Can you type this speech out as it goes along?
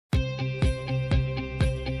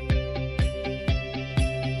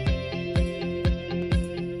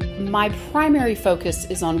My primary focus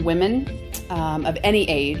is on women of any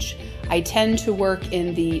age. I tend to work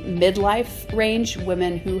in the midlife range,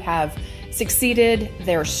 women who have succeeded,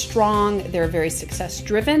 they're strong, they're very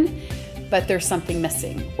success-driven, but there's something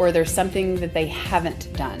missing, or there's something that they haven't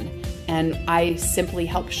done. And I simply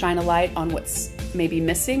help shine a light on what's maybe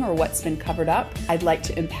missing or what's been covered up. I'd like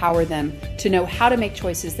to empower them to know how to make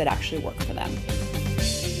choices that actually work for them.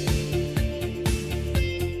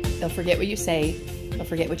 They'll forget what you say, they'll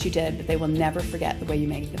forget what you did, but they will never forget the way you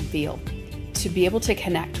make them feel. To be able to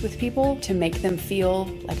connect with people, to make them feel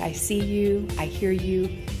like I see you, I hear you,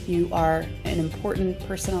 you are an important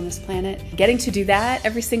person on this planet. Getting to do that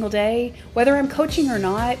every single day, whether I'm coaching or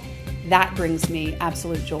not, that brings me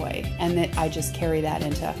absolute joy, and that I just carry that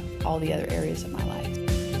into all the other areas of my life.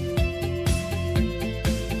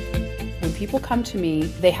 When people come to me,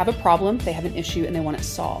 they have a problem, they have an issue, and they want it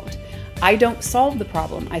solved. I don't solve the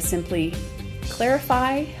problem, I simply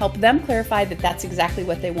clarify, help them clarify that that's exactly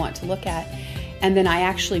what they want to look at. And then I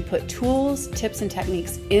actually put tools, tips, and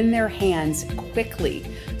techniques in their hands quickly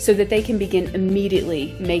so that they can begin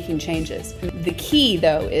immediately making changes. The key,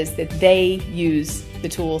 though, is that they use the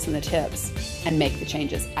tools and the tips and make the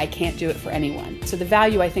changes. I can't do it for anyone. So the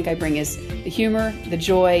value I think I bring is the humor, the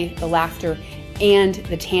joy, the laughter, and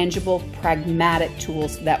the tangible, pragmatic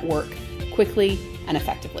tools that work quickly and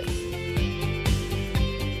effectively.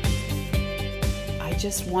 I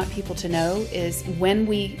just want people to know is when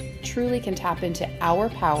we truly can tap into our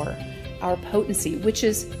power, our potency, which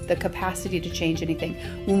is the capacity to change anything.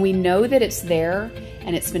 When we know that it's there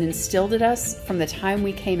and it's been instilled in us from the time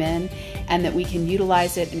we came in, and that we can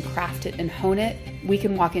utilize it and craft it and hone it, we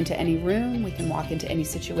can walk into any room, we can walk into any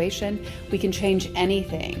situation, we can change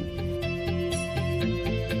anything.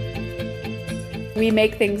 We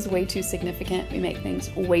make things way too significant. We make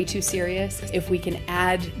things way too serious. If we can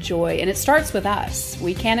add joy, and it starts with us.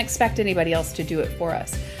 We can't expect anybody else to do it for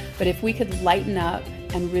us. But if we could lighten up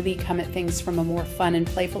and really come at things from a more fun and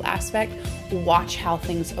playful aspect, watch how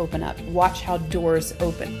things open up. Watch how doors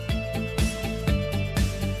open.